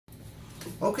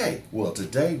Okay, well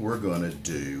today we're going to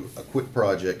do a quick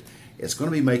project. It's going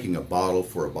to be making a bottle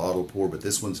for a bottle pour, but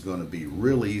this one's going to be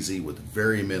real easy with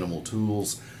very minimal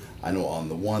tools. I know on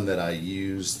the one that I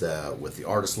used with the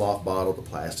Artist Loft bottle, the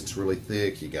plastic's really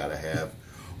thick. You got to have,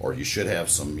 or you should have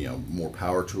some, more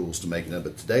power tools to make it up.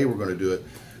 But today we're going to do it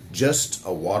just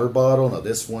a water bottle. Now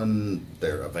this one,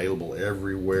 they're available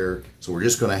everywhere. So we're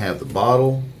just going to have the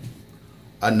bottle,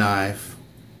 a knife,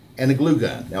 and a glue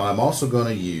gun. Now I'm also going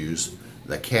to use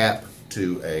the cap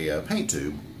to a paint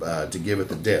tube to give it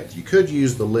the depth. You could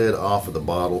use the lid off of the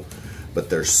bottle, but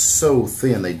they're so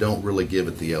thin they don't really give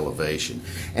it the elevation.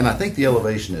 And I think the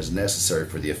elevation is necessary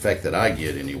for the effect that I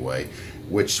get anyway,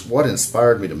 which what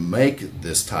inspired me to make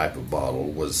this type of bottle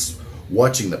was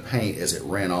watching the paint as it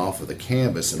ran off of the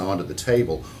canvas and onto the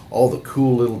table, all the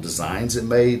cool little designs it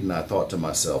made, and I thought to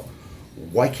myself,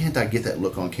 why can't I get that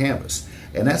look on canvas?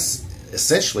 And that's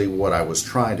essentially what I was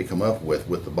trying to come up with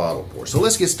the bottle pour. So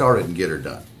let's get started and get her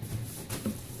done.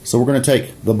 So we're going to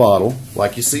take the bottle,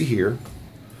 like you see here,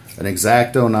 an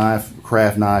X-Acto knife,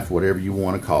 craft knife, whatever you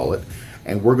want to call it,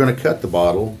 and we're going to cut the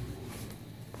bottle.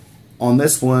 On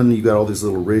this one, you got all these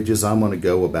little ridges. I'm going to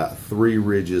go about 3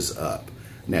 ridges up.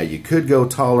 Now you could go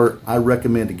taller. I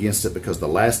recommend against it because the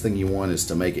last thing you want is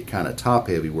to make it kind of top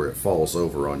heavy where it falls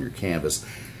over on your canvas,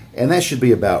 and that should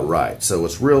be about right. So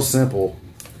it's real simple.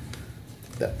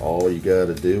 That all you got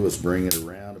to do is bring it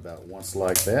around about once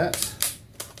like that.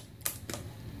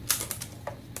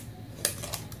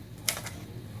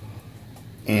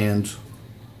 And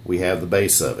we have the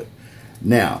base of it.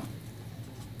 Now,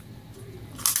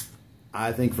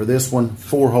 I think for this one,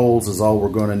 4 holes is all we're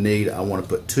going to need. I want to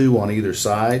put 2 on either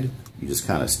side. You just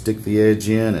kind of stick the edge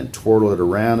in and twirl it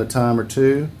around a time or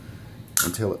 2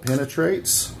 until it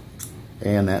penetrates.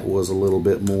 And that was a little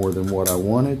bit more than what I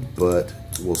wanted, but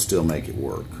we'll still make it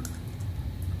work.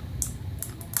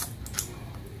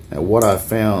 Now what I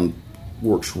found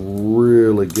works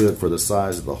really good for the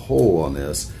size of the hole on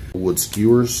this, wood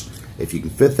skewers. If you can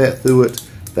fit that through it,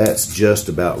 that's just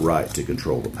about right to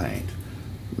control the paint.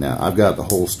 Now I've got the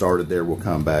hole started there. We'll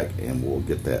come back and we'll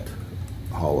get that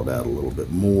hollowed out a little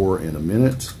bit more in a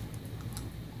minute.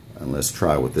 And let's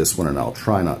try with this one, and I'll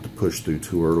try not to push through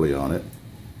too early on it.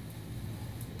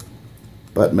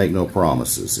 But make no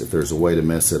promises. If there's a way to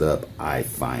mess it up, I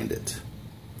find it.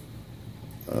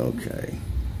 Okay.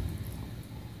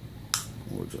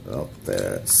 Oh,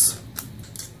 that's...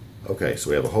 Okay,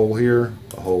 so we have a hole here,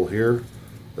 a hole here.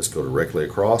 Let's go directly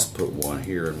across, put one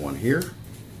here and one here.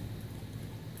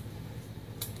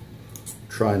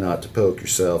 Try not to poke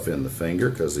yourself in the finger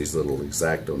because these little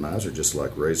X-Acto knives are just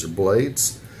like razor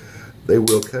blades. They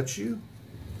will cut you.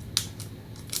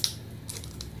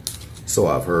 So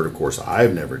I've heard, of course.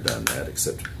 I've never done that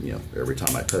except, every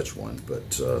time I touch one,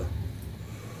 but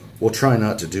we'll try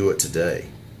not to do it today.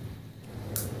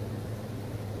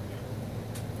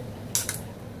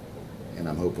 And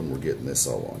I'm hoping we're getting this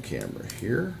all on camera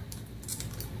here.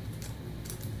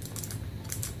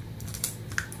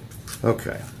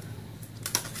 Okay.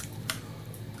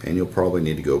 And you'll probably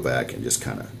need to go back and just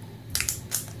kind of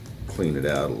clean it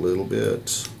out a little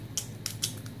bit.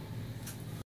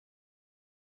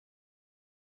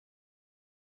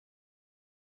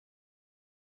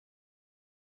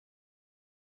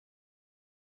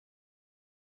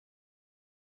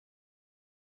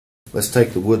 Let's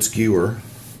take the wood skewer,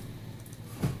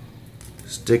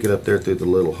 stick it up there through the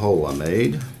little hole I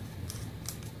made,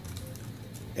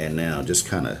 and now just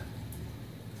kind of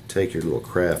take your little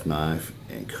craft knife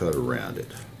and cut around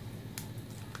it.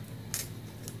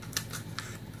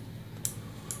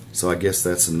 So I guess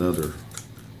that's another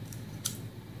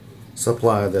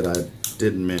supply that I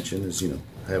didn't mention is,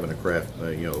 having a craft, a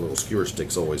little skewer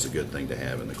stick's always a good thing to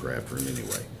have in the craft room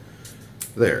anyway.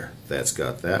 There, that's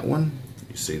got that one.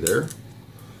 You see there?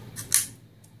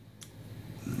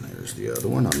 And there's the other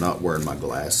one. I'm not wearing my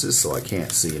glasses, so I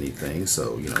can't see anything.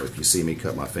 So, if you see me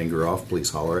cut my finger off,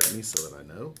 please holler at me so that I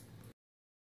know.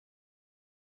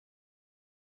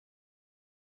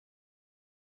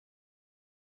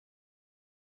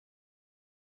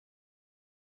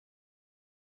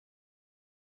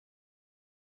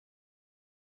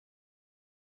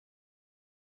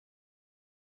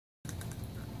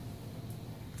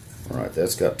 Alright,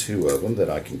 that's got 2 of them that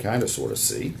I can kind of sort of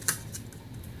see.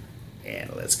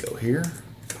 And let's go here.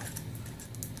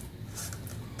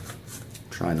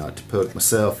 Try not to poke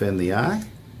myself in the eye.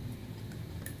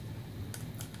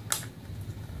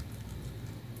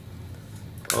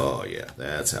 Oh yeah,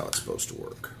 that's how it's supposed to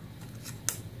work.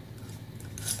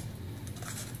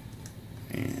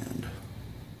 And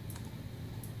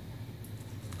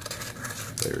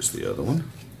there's the other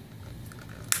one.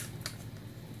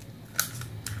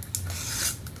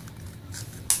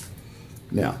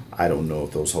 Now, I don't know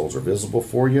if those holes are visible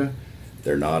for you.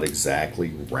 They're not exactly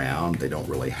round. They don't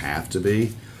really have to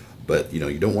be. But, you know,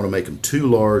 you don't want to make them too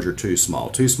large or too small.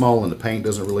 Too small and the paint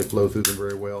doesn't really flow through them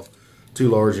very well. Too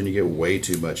large and you get way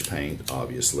too much paint,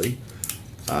 obviously.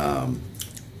 But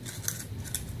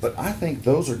I think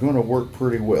those are going to work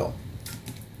pretty well.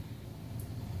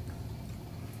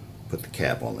 Put the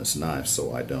cap on this knife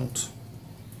so I don't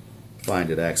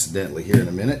find it accidentally here in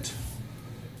a minute.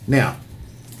 Now,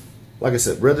 like I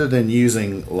said, rather than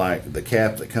using like the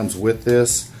cap that comes with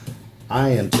this, I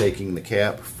am taking the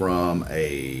cap from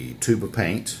a tube of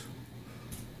paint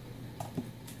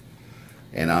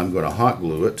and I'm going to hot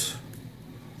glue it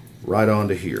right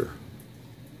onto here.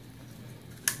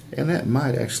 And that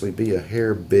might actually be a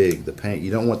hair big, the paint.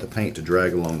 You don't want the paint to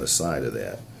drag along the side of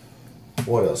that.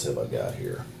 What else have I got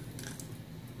here?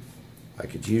 I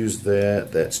could use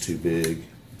that. That's too big.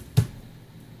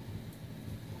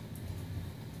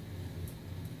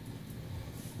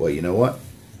 Well, you know what?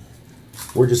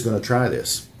 We're just going to try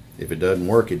this. If it doesn't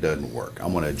work, it doesn't work.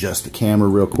 I'm going to adjust the camera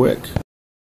real quick.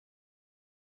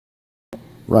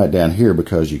 Right down here,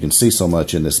 because you can see so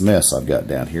much in this mess I've got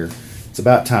down here. It's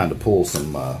about time to pull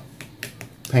some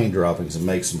paint droppings and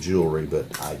make some jewelry,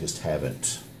 but I just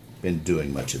haven't been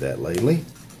doing much of that lately.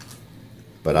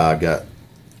 But I've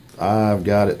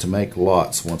got it to make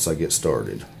lots once I get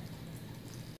started.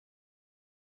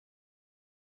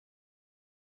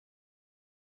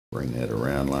 Bring that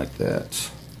around like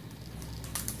that.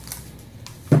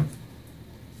 All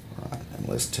right, and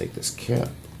let's take this cap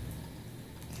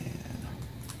and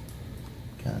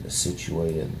kind of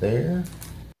situate it there.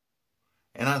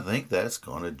 And I think that's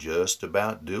going to just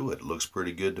about do it. Looks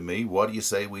pretty good to me. What do you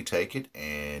say we take it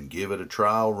and give it a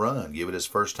trial run? Give it its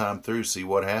first time through, see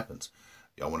what happens.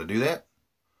 Y'all want to do that?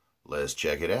 Let's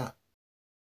check it out.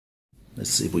 Let's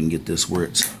see if we can get this where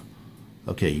it's...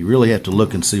 Okay, you really have to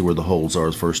look and see where the holes are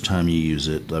the first time you use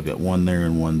it. I've got one there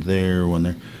and one there, one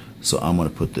there. So I'm going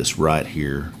to put this right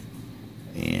here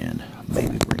and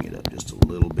maybe bring it up just a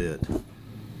little bit. I'm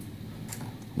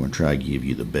going to try to give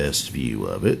you the best view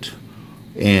of it.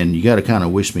 And you got to kind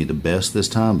of wish me the best this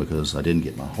time because I didn't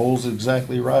get my holes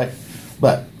exactly right.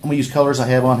 But I'm going to use colors I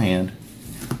have on hand,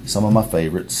 some of my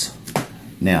favorites.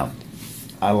 Now,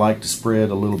 I like to spread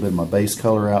a little bit of my base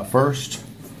color out first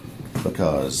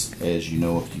because, as you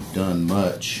know, if you've done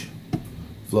much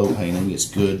flow painting, it's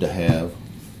good to have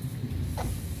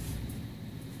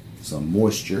some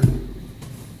moisture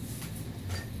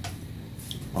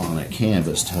on that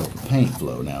canvas to help the paint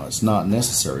flow. Now, it's not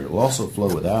necessary. It will also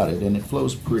flow without it, and it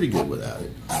flows pretty good without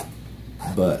it.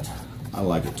 But I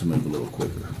like it to move a little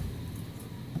quicker.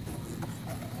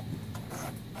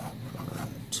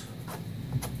 Alright.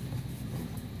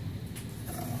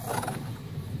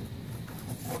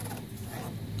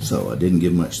 So I didn't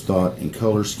give much thought in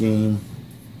color scheme.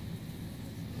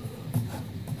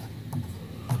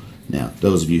 Now,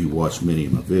 those of you who watch many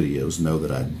of my videos know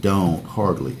that I don't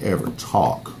hardly ever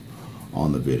talk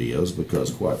on the videos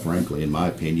because, quite frankly, in my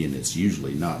opinion, it's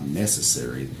usually not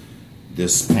necessary.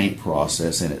 This paint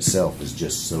process in itself is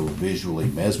just so visually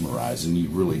mesmerizing, you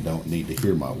really don't need to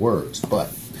hear my words.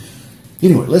 But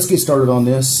anyway, let's get started on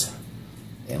this,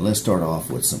 and let's start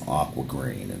off with some aqua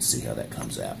green and see how that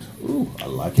comes out. Ooh, I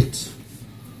like it.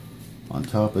 On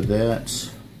top of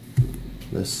that,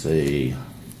 let's see,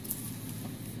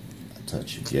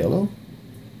 touch of yellow.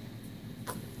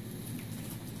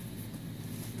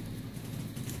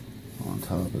 On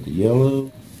top of the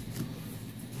yellow.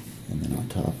 And then on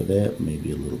top of that,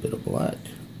 maybe a little bit of black.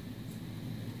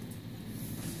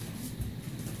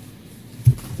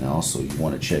 And also you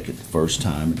want to check it the first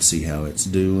time and see how it's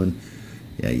doing.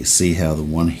 Yeah, you see how the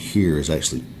one here is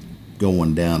actually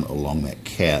going down along that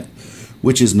cap,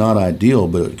 which is not ideal,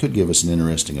 but it could give us an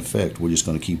interesting effect. We're just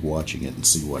going to keep watching it and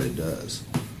see what it does.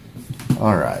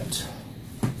 All right,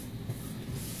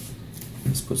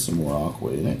 let's put some more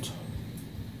aqua in it.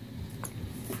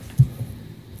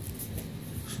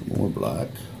 Some more black.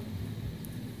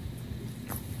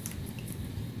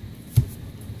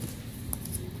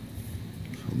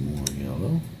 Some more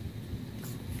yellow.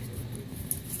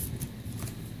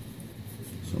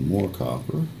 Some more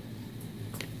copper.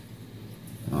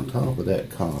 And on top of that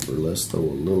copper, let's throw a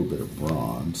little bit of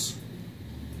bronze.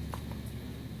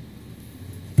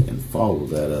 And follow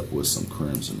that up with some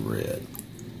crimson red,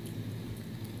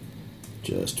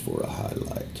 just for a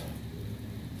highlight.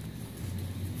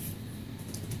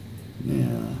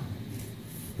 Now,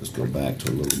 let's go back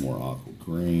to a little more aqua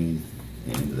green,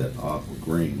 and into that aqua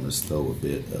green, let's throw a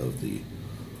bit of the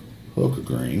ochre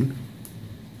green,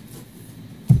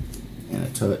 and a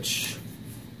touch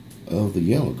of the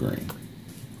yellow green.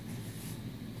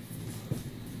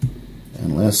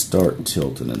 let's start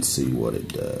tilting and see what it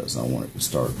does. I want it to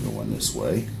start going this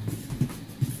way.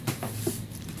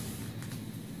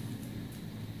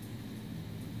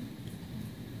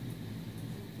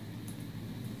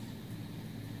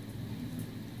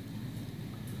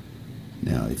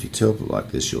 Now, if you tilt it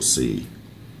like this, you'll see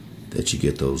that you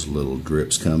get those little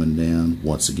drips coming down.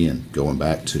 Once again, going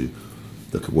back to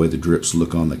the way the drips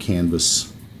look on the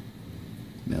canvas.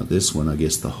 Now this one, I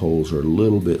guess the holes are a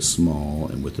little bit small,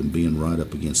 and with them being right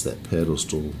up against that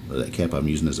pedestal, or that cap I'm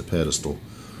using as a pedestal,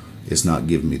 it's not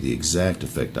giving me the exact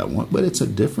effect I want, but it's a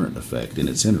different effect, and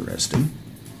it's interesting.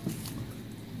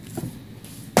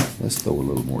 Let's throw a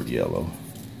little more yellow.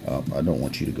 I don't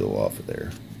want you to go off of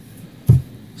there.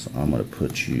 So I'm going to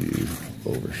put you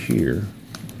over here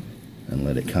and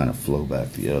let it kind of flow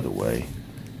back the other way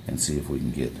and see if we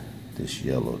can get this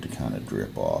yellow to kind of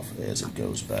drip off as it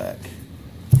goes back.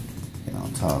 And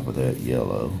on top of that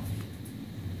yellow,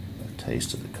 a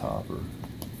taste of the copper.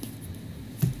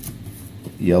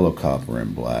 Yellow, copper,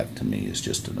 and black to me is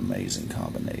just an amazing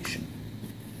combination.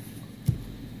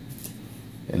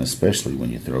 And especially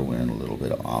when you throw in a little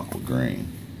bit of aqua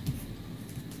green.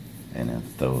 And then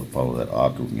follow that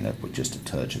aqua green up with just a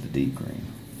touch of the deep green.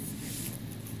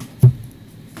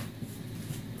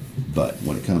 But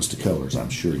when it comes to colors, I'm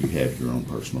sure you have your own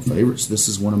personal favorites. This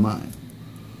is one of mine.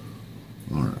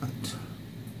 All right.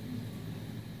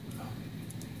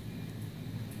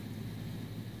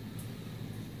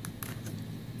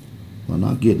 Well,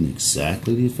 not getting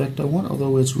exactly the effect I want,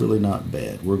 although it's really not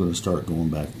bad. We're going to start going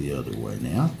back the other way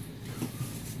now.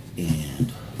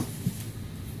 And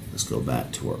let's go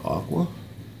back to our aqua.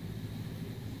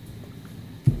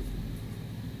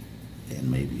 And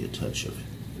maybe a touch of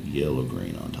yellow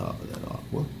green on top of that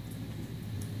aqua.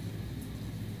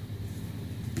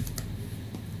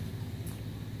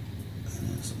 And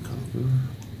then some copper.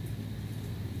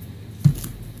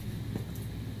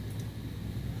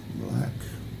 Black.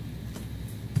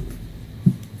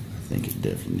 I think it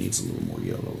definitely needs a little more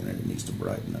yellow in it. It needs to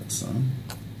brighten up some.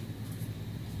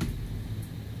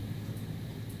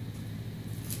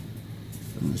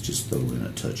 And let's just throw in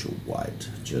a touch of white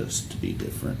just to be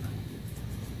different.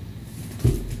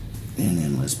 And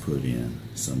then let's put in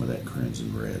some of that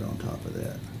crimson red on top of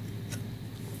that.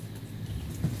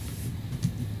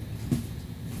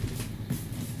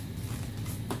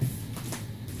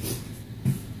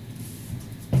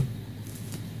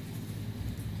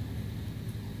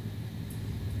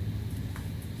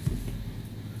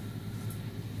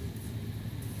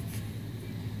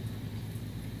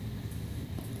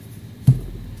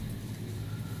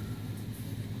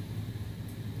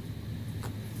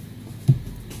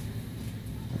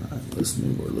 Let's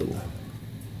move our little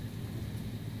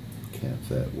cap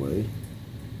that way,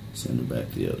 send it back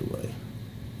the other way.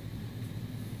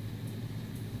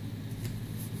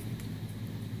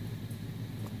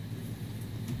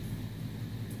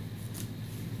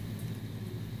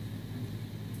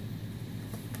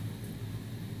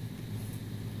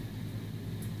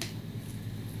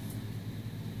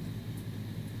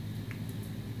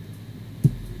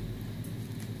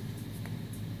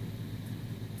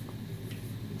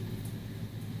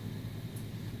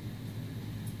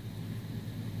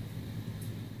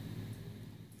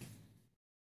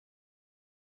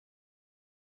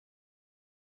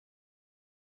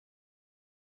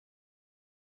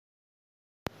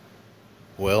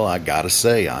 Well, I gotta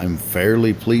say, I'm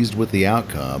fairly pleased with the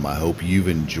outcome. I hope you've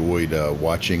enjoyed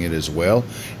watching it as well,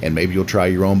 and maybe you'll try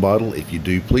your own bottle. If you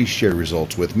do, please share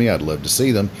results with me. I'd love to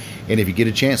see them. And if you get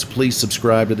a chance, please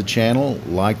subscribe to the channel,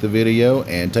 like the video,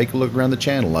 and take a look around the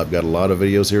channel. I've got a lot of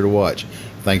videos here to watch.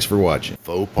 Thanks for watching.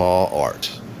 Faux Pas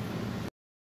Art.